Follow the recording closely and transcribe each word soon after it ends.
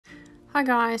Hi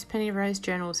guys, Penny Rose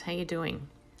Journals, how you doing?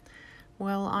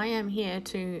 Well, I am here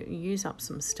to use up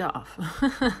some stuff.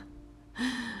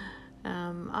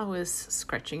 I was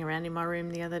scratching around in my room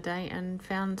the other day and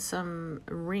found some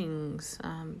rings,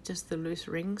 just the loose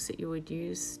rings that you would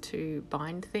use to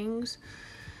bind things.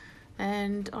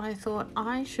 And I thought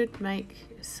I should make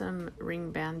some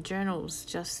ring-bound journals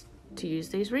just to use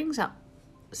these rings up.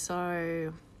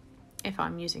 So if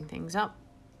I'm using things up,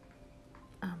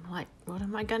 I'm like, what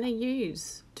am I going to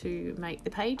use to make the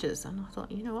pages? And I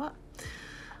thought, you know what?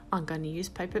 I'm going to use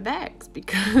paper bags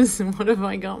because what have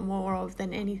I got more of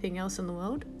than anything else in the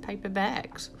world? Paper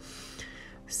bags.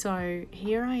 So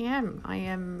here I am. I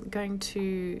am going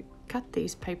to cut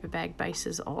these paper bag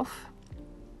bases off.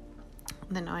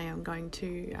 Then I am going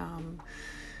to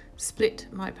split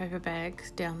my paper bag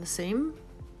down the seam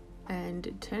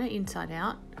and turn it inside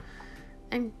out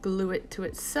and glue it to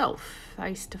itself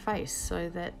face to face so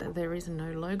that there is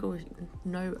no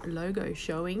logo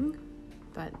showing,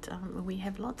 but we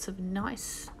have lots of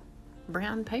nice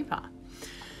brown paper.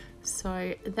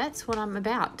 So that's what I'm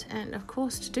about, and of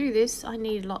course to do this I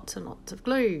need lots and lots of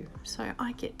glue, so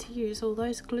I get to use all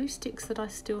those glue sticks that I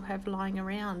still have lying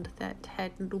around that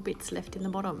had little bits left in the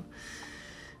bottom.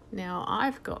 Now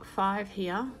I've got 5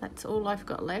 here. That's all I've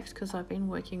got left because I've been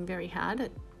working very hard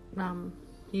at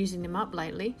using them up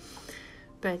lately,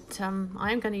 but I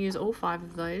am going to use all 5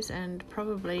 of those and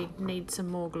probably need some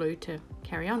more glue to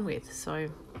carry on with. So,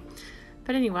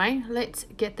 but anyway, let's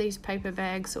get these paper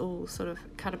bags all sort of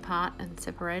cut apart and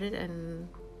separated and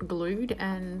glued,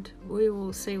 and we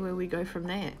will see where we go from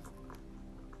there.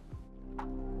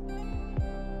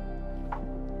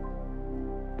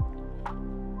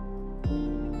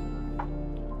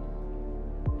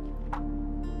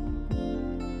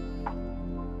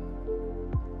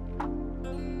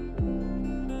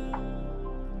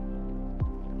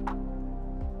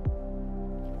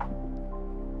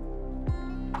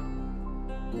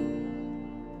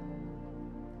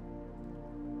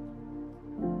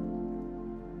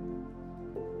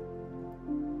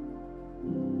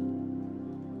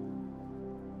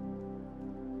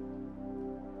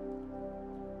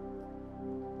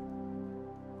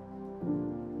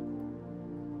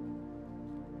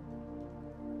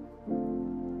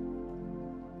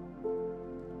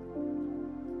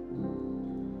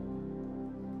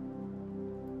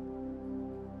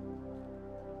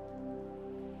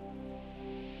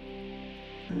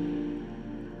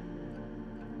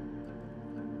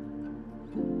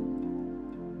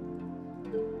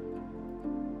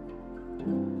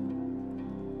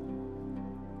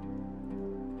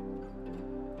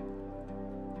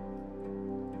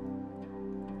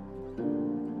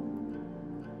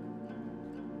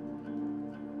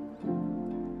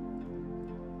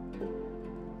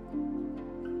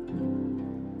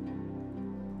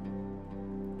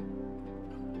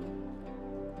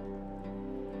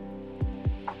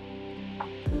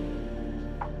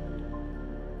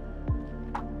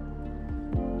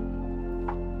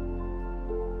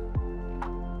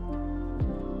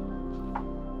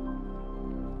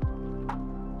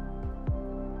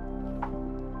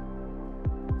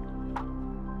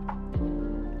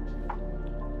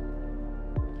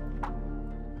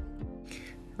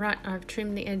 Right, I've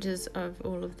trimmed the edges of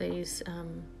all of these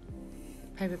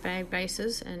paper bag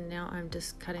bases, and now I'm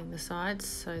just cutting the sides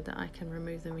so that I can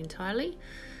remove them entirely,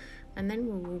 and then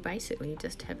we will basically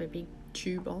just have a big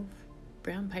tube of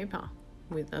brown paper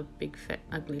with a big fat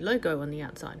ugly logo on the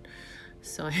outside.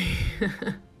 So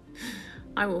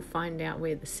I will find out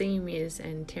where the seam is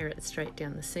and tear it straight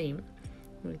down the seam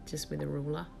just with a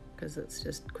ruler, because it's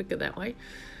just quicker that way.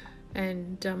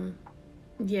 And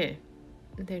yeah,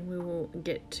 then we will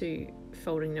get to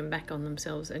folding them back on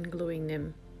themselves and gluing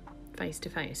them face to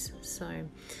face. So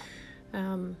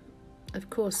of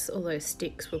course all those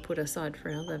sticks were put aside for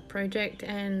another project,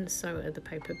 and so are the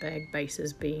paper bag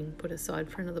bases being put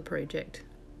aside for another project.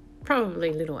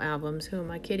 Probably little albums, who am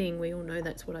I kidding? We all know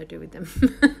that's what I do with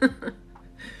them.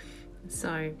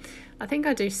 So I think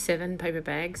I do 7 paper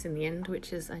bags in the end,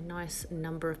 which is a nice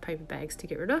number of paper bags to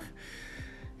get rid of.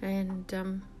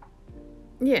 And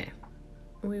yeah,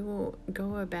 we will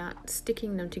go about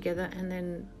sticking them together and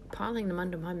then piling them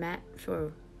under my mat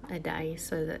for a day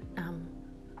so that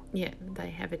yeah,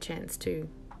 they have a chance to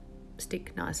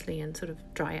stick nicely and sort of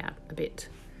dry out a bit.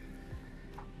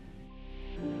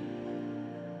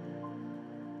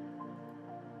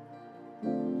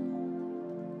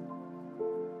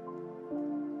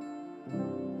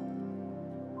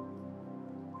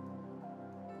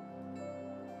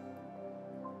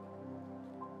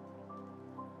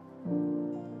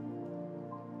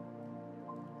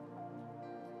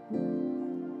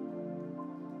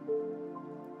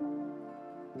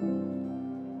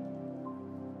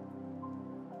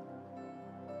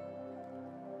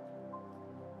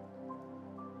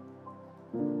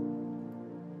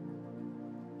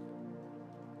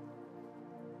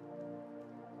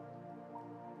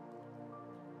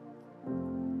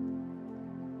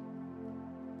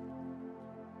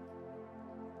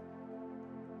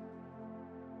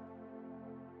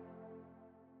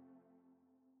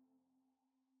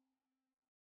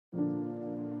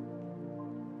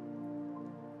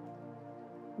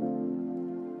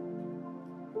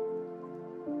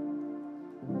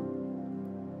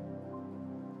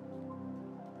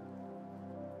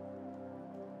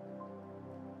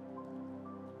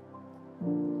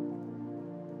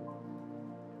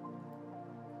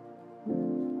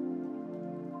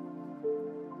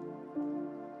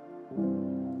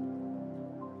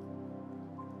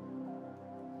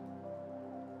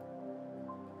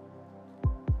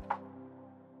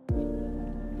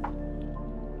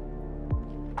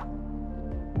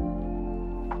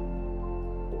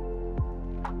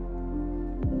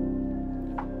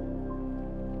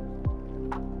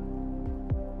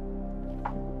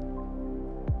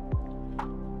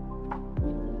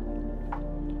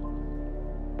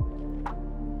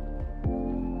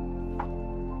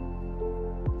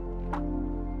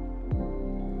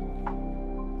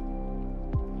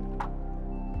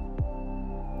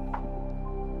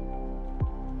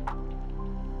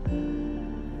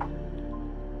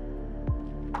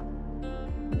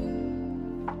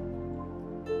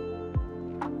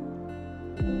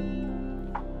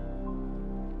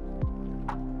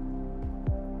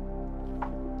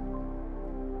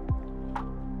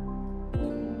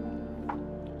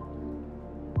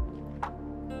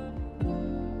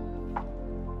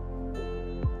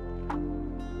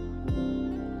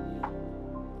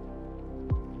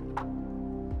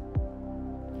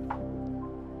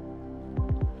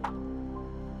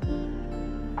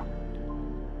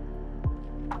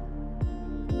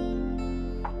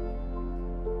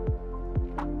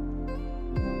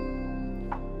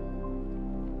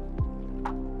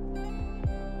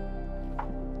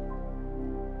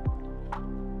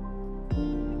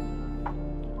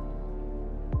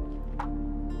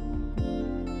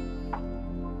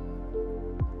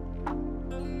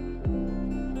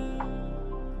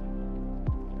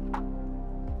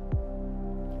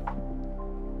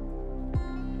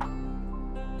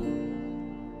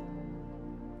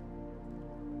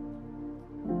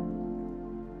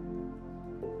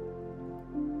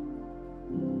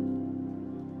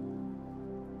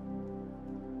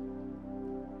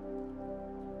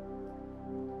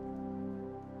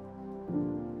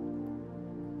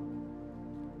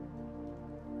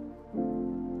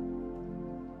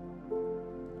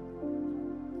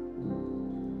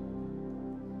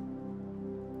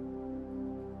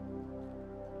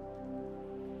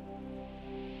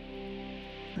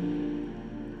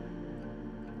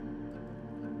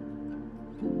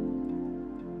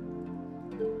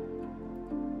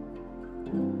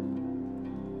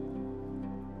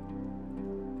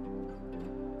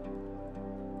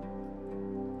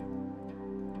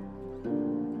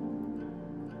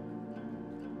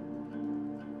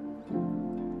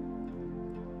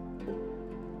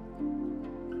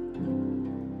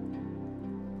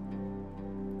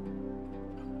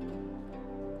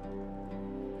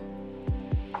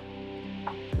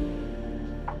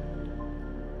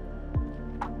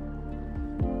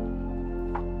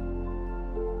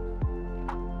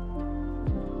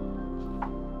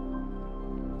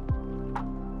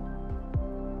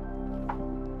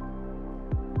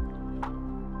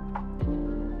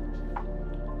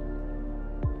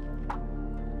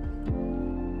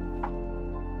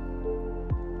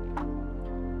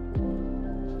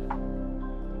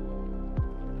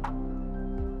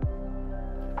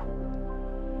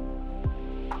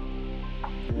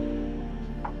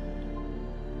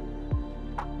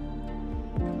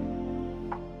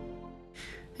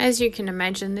 As you can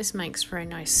imagine, this makes for a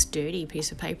nice sturdy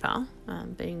piece of paper,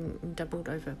 being doubled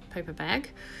over paper bag,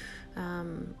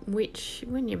 which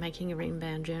when you're making a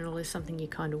ring-bound journal is something you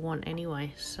kind of want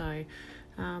anyway. So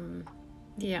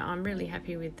yeah, I'm really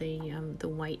happy with the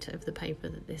weight of the paper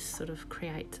that this sort of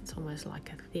creates. It's almost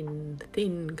like a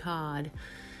thin card,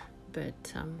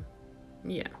 but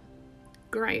yeah,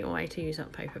 great way to use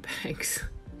up paper bags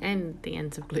and the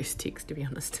ends of glue sticks, to be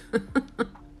honest.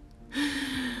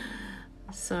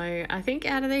 So I think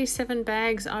out of these 7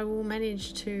 bags, I will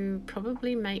manage to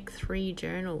probably make 3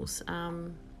 journals. I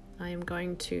am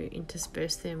going to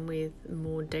intersperse them with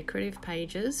more decorative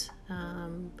pages.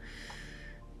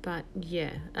 But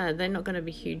yeah, they're not going to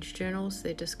be huge journals.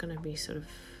 They're just going to be sort of,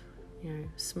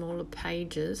 smaller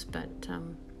pages. But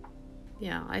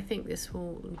yeah, I think this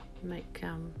will make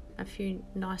a few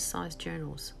nice sized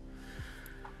journals.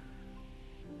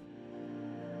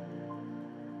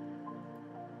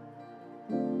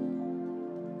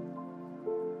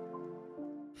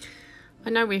 I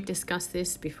know we've discussed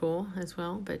this before as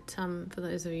well, but for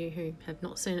those of you who have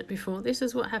not seen it before, this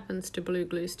is what happens to blue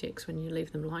glue sticks when you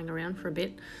leave them lying around for a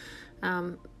bit.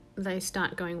 They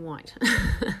start going white.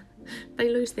 They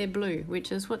lose their blue,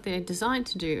 which is what they're designed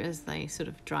to do as they sort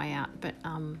of dry out, but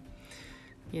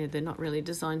yeah, they're not really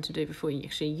designed to do before you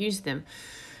actually use them.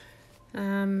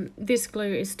 This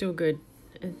glue is still good.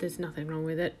 There's nothing wrong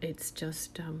with it. It's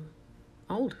just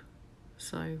old.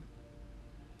 So...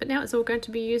 But now it's all going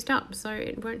to be used up, so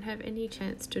it won't have any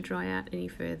chance to dry out any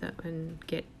further and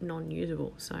get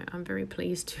non-usable. So I'm very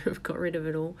pleased to have got rid of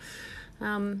it all.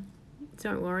 Don't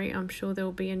worry, I'm sure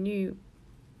there'll be a new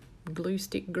glue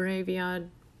stick graveyard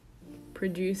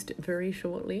produced very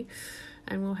shortly,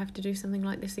 and we'll have to do something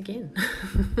like this again.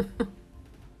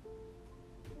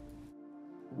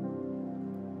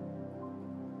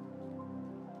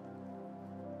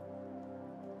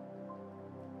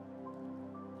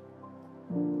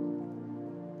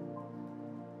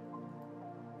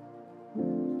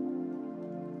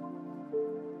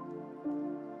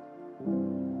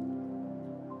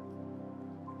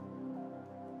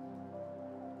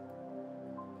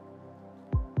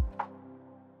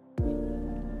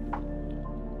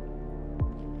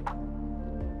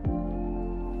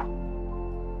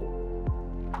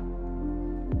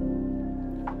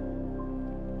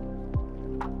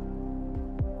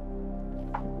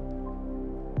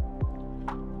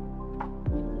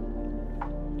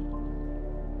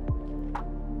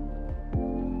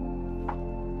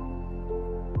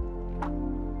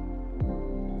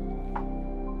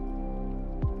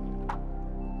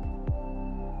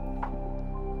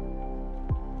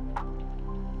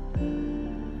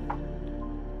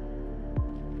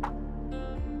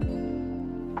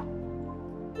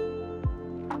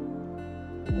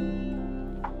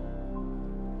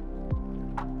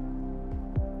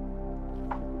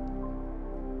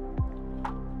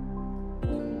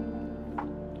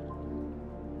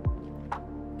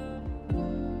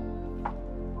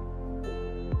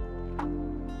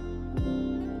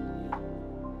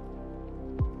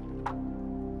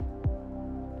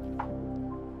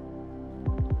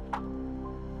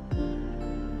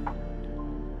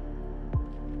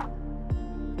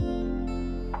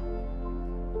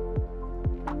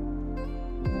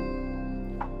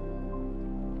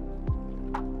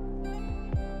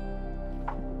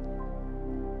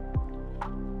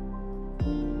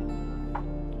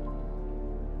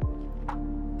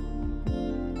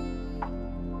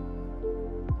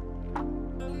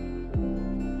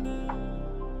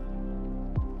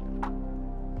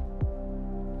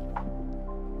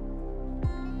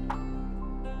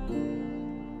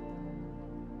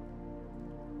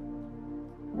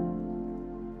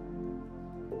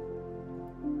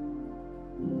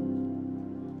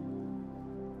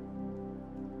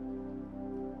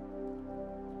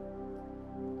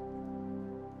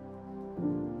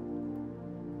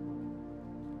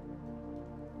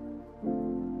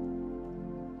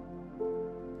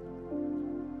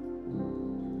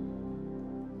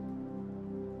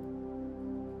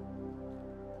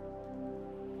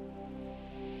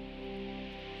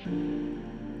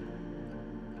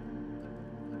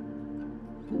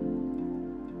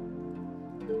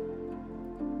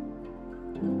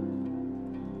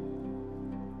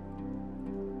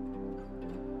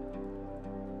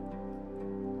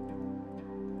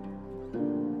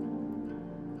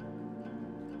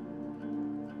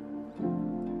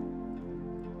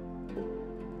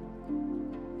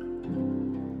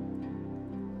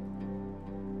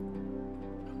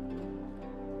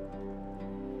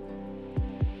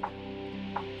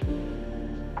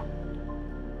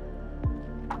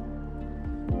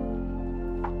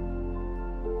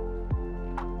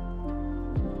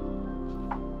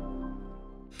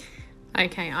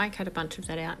 Okay, I cut a bunch of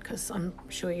that out because I'm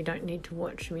sure you don't need to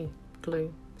watch me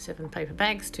glue 7 paper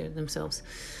bags to themselves.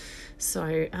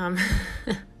 So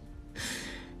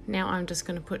now I'm just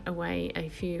going to put away a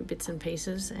few bits and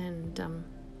pieces, and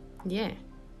yeah,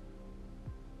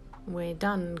 we're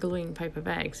done gluing paper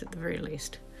bags at the very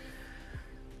least.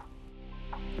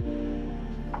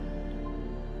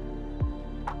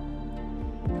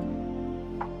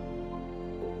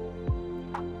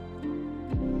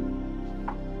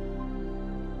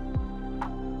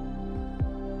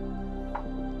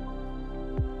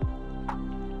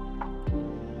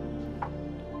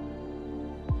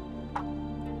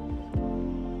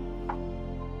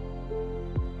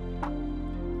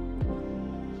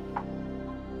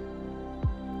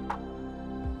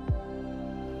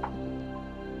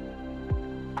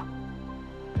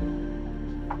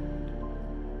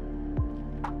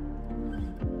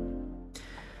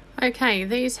 Okay,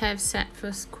 these have sat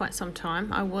for quite some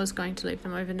time. I was going to leave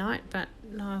them overnight, but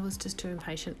no, I was just too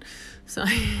impatient. So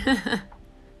I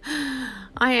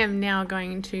am now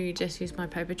going to just use my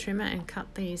paper trimmer and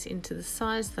cut these into the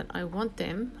size that I want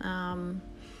them.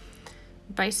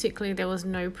 Basically, there was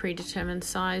no predetermined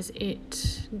size.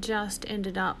 It just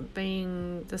ended up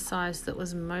being the size that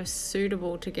was most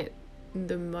suitable to get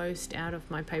the most out of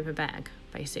my paper bag,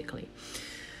 basically.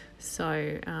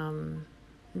 So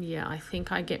yeah, I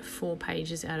think I get 4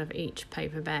 pages out of each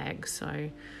paper bag, so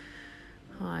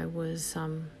I was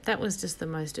that was just the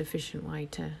most efficient way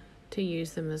to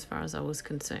use them as far as I was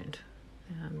concerned.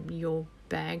 Your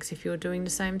bags, if you're doing the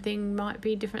same thing, might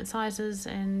be different sizes,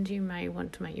 and you may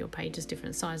want to make your pages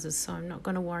different sizes, so I'm not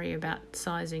going to worry about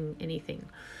sizing anything.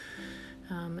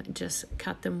 Just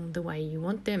cut them the way you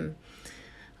want them.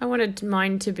 I wanted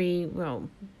mine to be, well,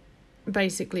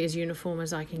 basically as uniform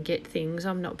as I can get things.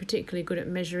 I'm not particularly good at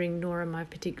measuring, nor am I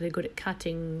particularly good at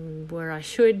cutting where I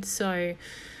should, so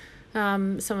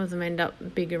some of them end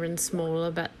up bigger and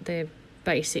smaller, but they're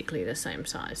basically the same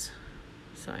size.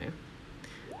 So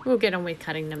we'll get on with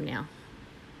cutting them now.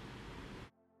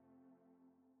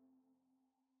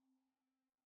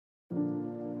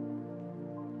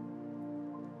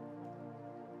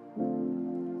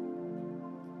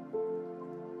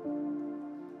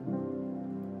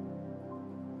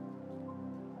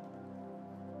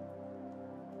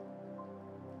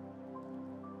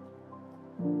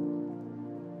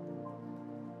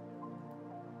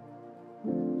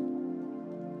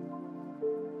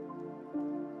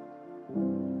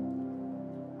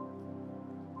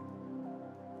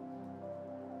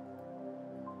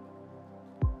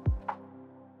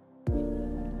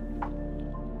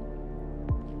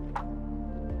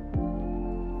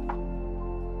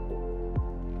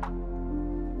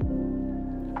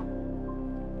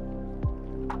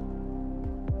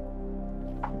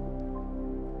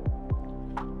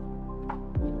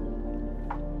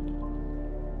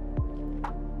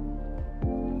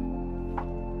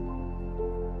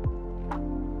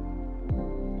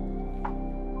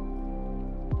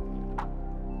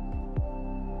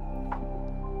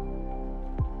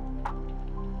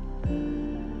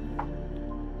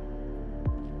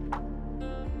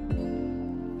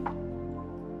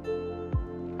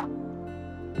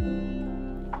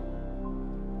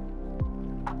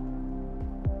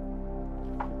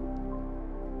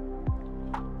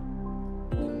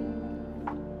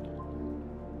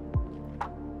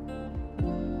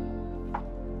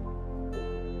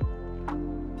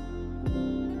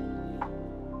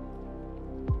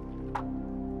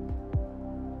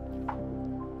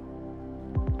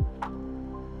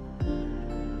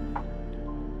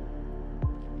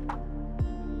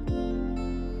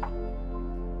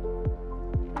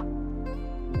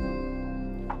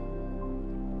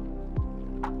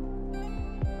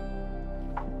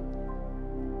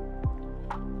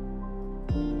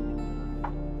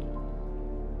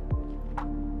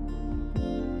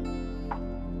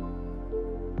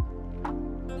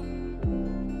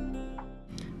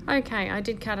 Okay, I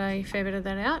did cut a fair bit of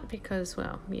that out because,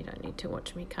 well, you don't need to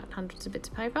watch me cut hundreds of bits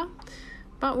of paper.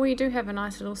 But we do have a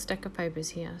nice little stack of papers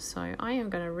here. So I am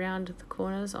going to round the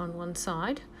corners on one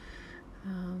side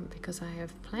because I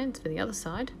have plans for the other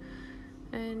side.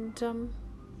 And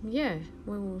yeah,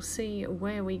 we will see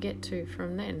where we get to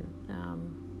from then.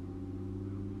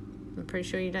 I'm pretty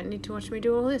sure you don't need to watch me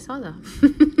do all this either.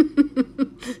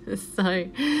 So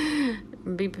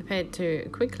be prepared to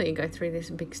quickly go through this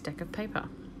big stack of paper.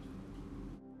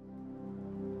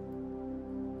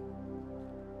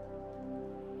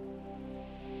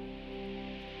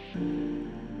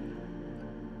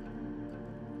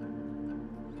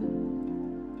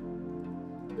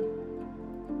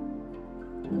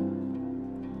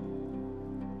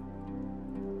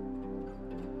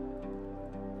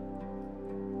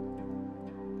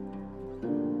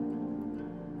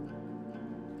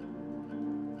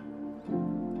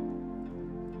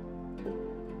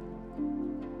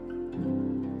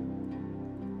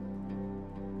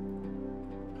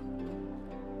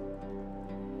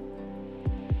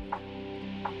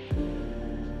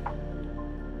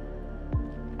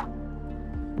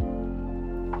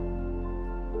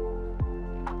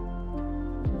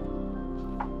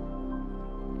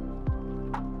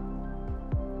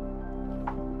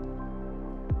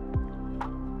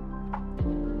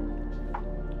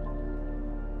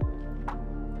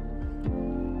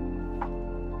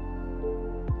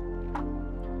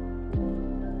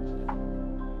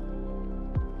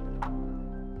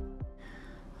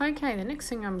 Okay, the next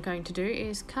thing I'm going to do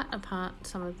is cut apart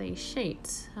some of these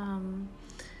sheets.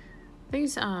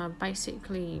 These are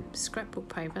basically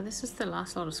scrapbook paper. This is the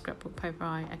last lot of scrapbook paper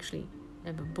I actually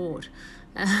ever bought.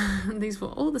 These were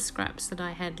all the scraps that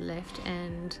I had left,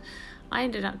 and I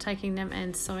ended up taking them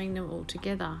and sewing them all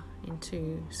together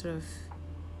into sort of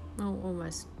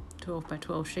almost 12 by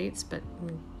 12 sheets, but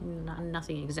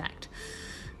nothing exact.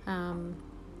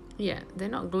 Yeah, they're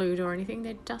not glued or anything,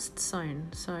 they're just sewn.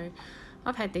 So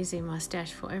I've had these in my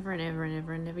stash forever and ever and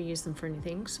ever and never used them for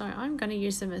anything. So I'm going to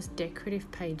use them as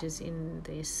decorative pages in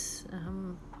this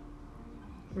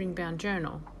ring-bound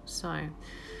journal. So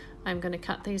I'm going to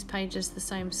cut these pages the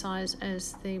same size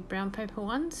as the brown paper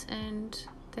ones, and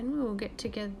then we will get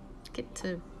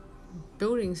to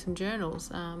building some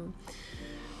journals.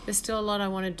 There's still a lot I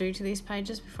want to do to these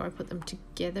pages before I put them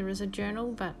together as a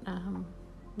journal, but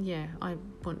yeah, I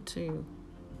want to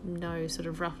know sort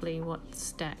of roughly what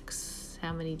stacks,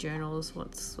 how many journals,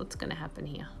 what's going to happen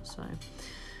here. So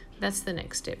that's the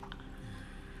next step.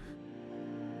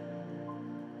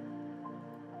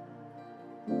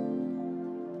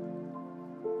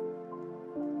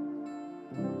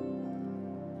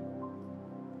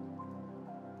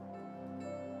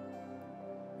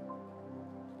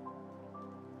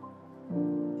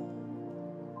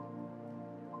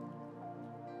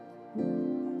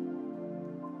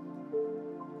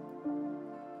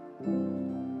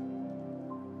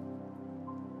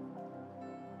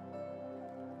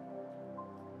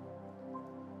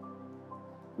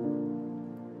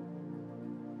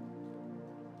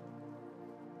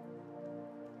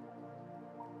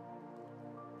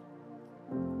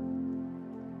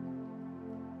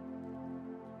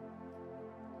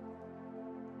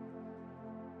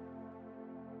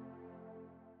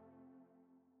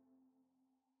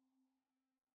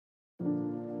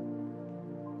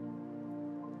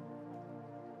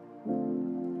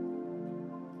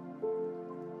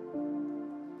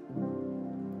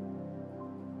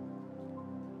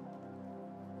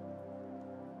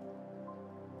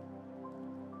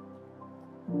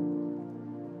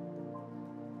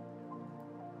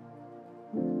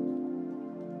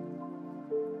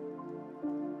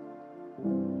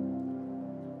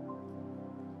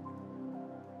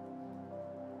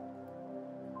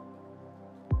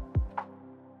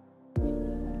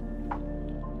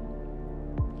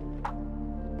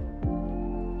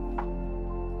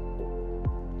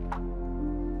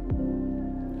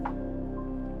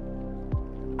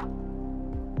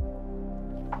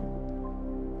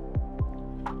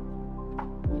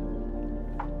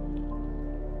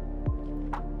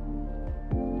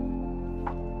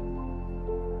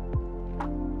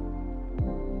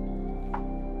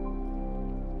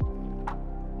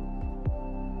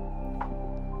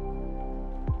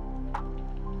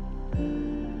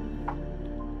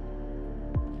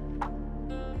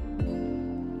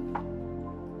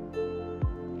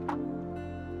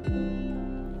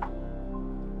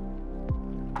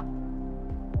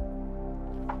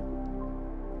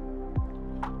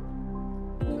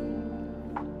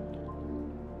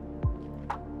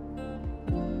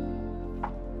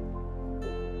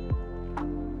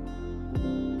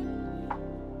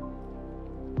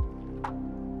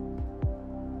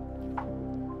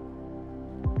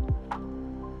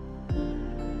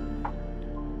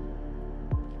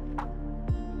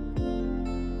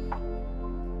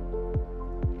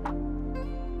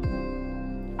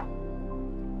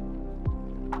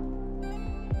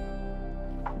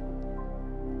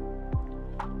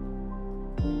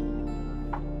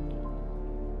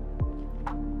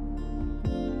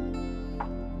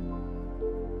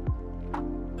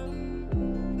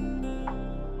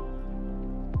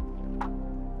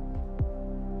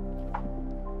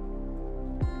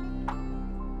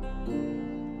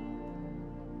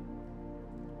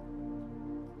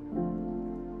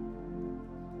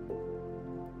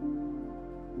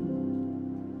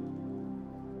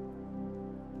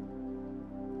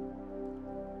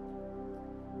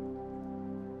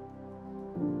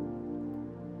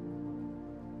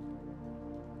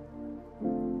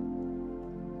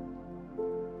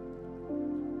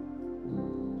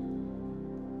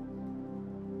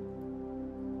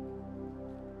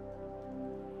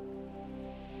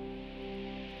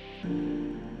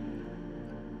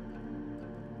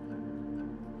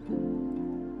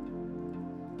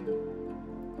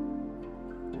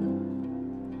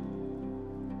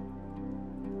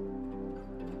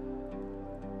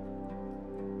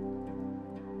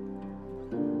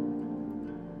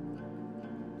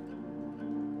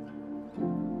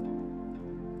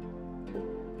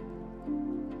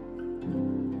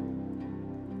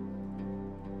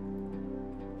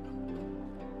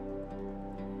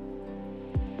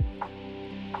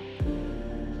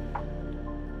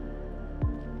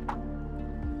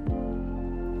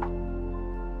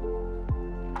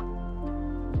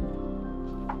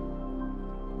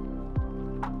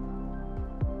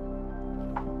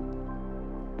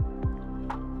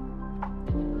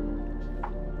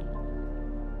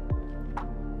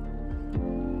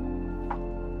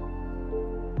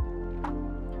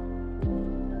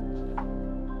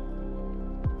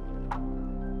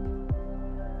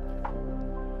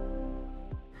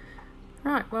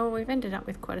 Right, well, we've ended up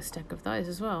with quite a stack of those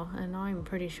as well, and I'm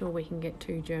pretty sure we can get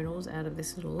 2 journals out of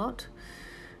this little lot.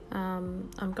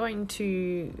 I'm going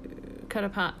to cut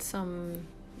apart some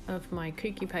of my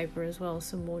kooky paper as well,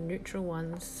 some more neutral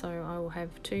ones, so I will have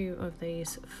 2 of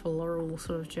these floral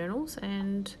sort of journals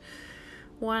and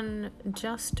one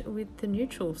just with the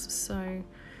neutrals. So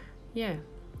yeah,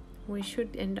 we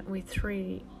should end up with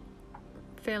 3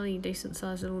 fairly decent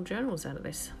sized little journals out of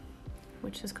this,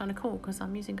 which is kind of cool because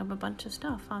I'm using up a bunch of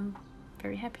stuff. I'm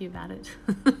very happy about it.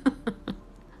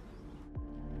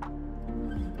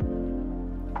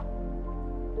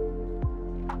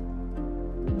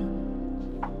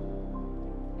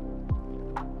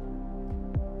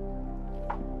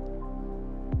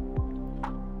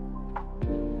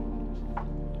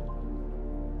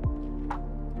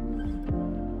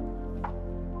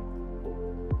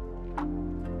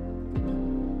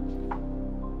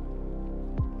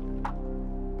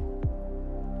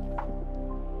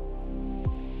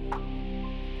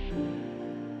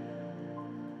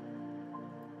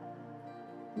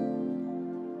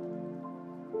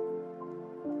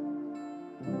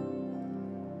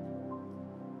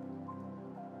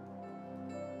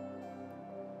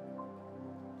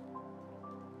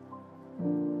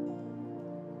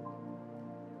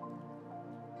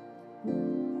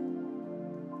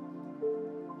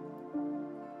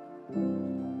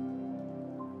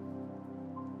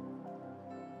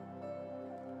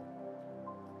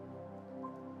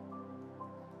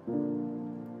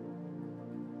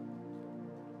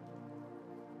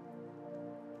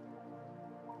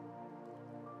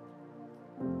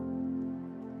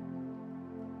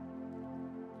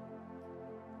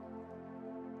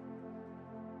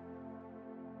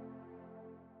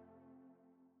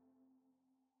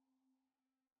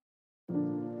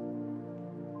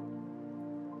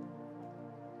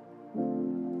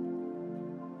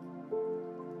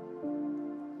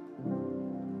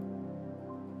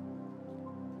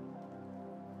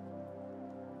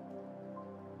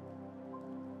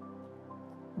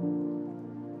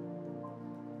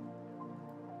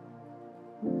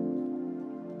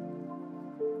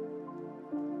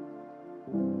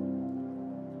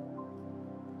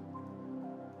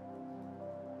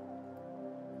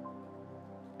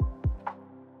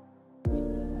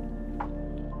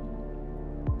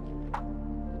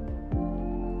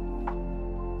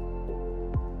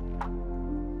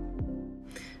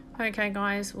 Okay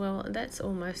guys, well that's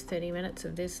almost 30 minutes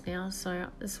of this now, so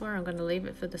this is where I'm going to leave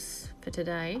it for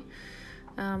today.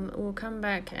 We'll come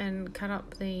back and cut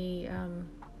up the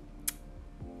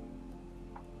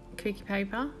kooky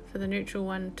paper for the neutral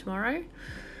one tomorrow,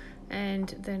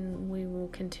 and then we will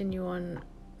continue on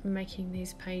making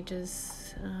these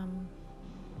pages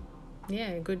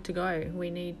good to go. We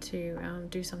need to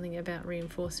do something about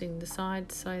reinforcing the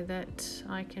sides so that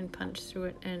I can punch through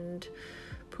it and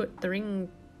put the ring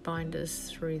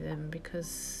binders through them,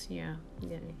 because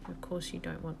of course you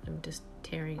don't want them just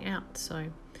tearing out. So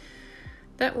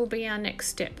that will be our next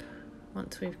step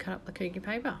once we've cut up the kooky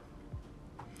paper.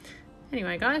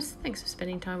 Anyway guys, thanks for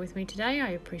spending time with me today. I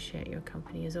appreciate your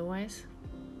company as always.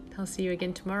 I'll see you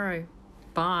again tomorrow.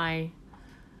 Bye.